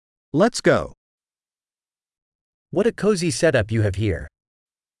Let's go. What a cozy setup you have here.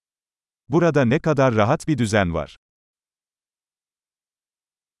 Burada ne kadar rahat bir düzen var.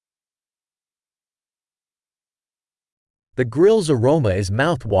 The grill's aroma is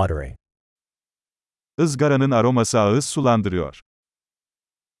mouth-watering. Izgaranın aroması ağız sulandırıyor.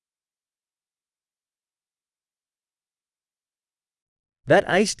 That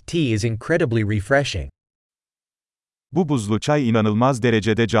iced tea is incredibly refreshing. Bu buzlu çay inanılmaz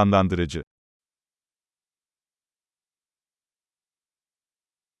derecede canlandırıcı.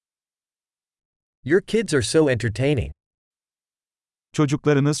 Your kids are so entertaining.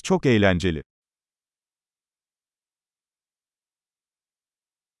 Çocuklarınız çok eğlenceli.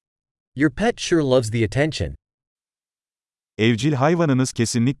 Your pet sure loves the attention. Evcil hayvanınız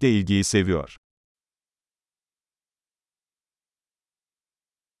kesinlikle ilgiyi seviyor.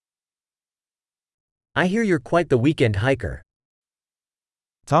 I hear you're quite the weekend hiker.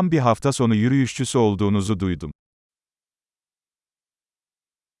 Tam bir hafta sonu yürüyüşçüsü olduğunuzu duydum.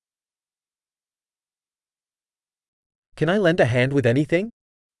 Can I lend a hand with anything?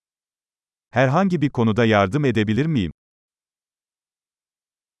 Herhangi bir konuda yardım edebilir miyim?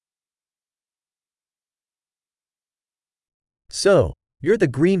 So, you're the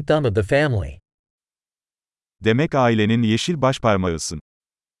green thumb of the family. Demek ailenin yeşil başparmağısın.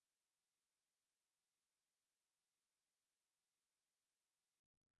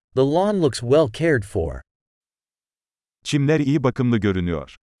 The lawn looks well cared for. Çimler iyi bakımlı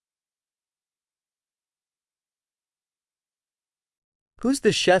görünüyor. Who's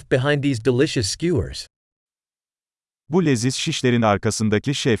the chef behind these delicious skewers? Bu leziz şişlerin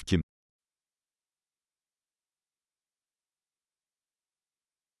arkasındaki şef kim?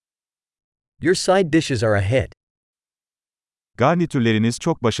 Your side dishes are a hit. Garnitürleriniz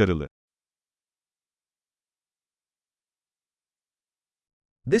çok başarılı.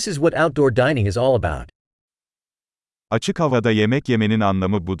 This is what outdoor dining is all about. Açık havada yemek yemenin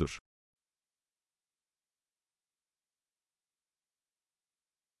anlamı budur.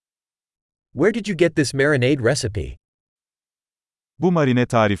 Where did you get this marinade recipe? Bu marine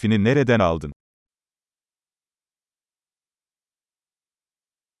tarifini nereden aldın?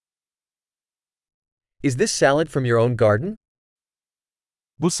 Is this salad from your own garden?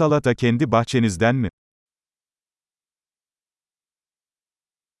 Bu salata kendi bahçenizden mi?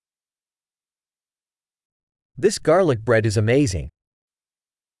 This garlic bread is amazing.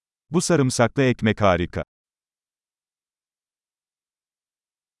 Bu sarımsaklı ekmek harika.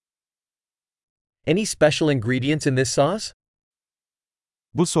 Any special ingredients in this sauce?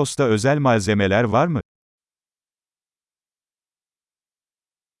 Bu sosta özel malzemeler var mı?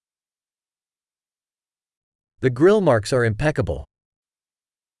 The grill marks are impeccable.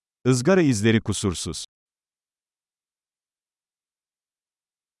 Izgara izleri kusursuz.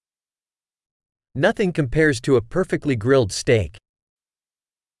 Nothing compares to a perfectly grilled steak.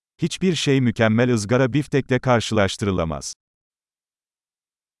 Hiçbir şey mükemmel ızgara biftekle karşılaştırılamaz.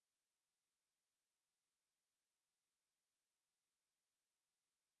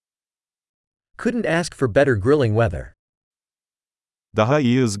 Couldn't ask for better grilling weather. Daha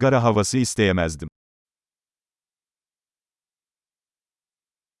iyi ızgara havası isteyemezdim.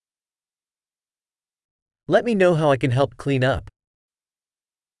 Let me know how I can help clean up.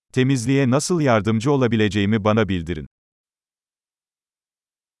 Temizliğe nasıl yardımcı olabileceğimi bana bildirin.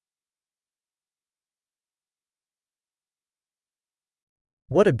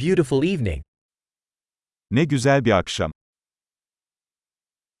 What a beautiful evening. Ne güzel bir akşam.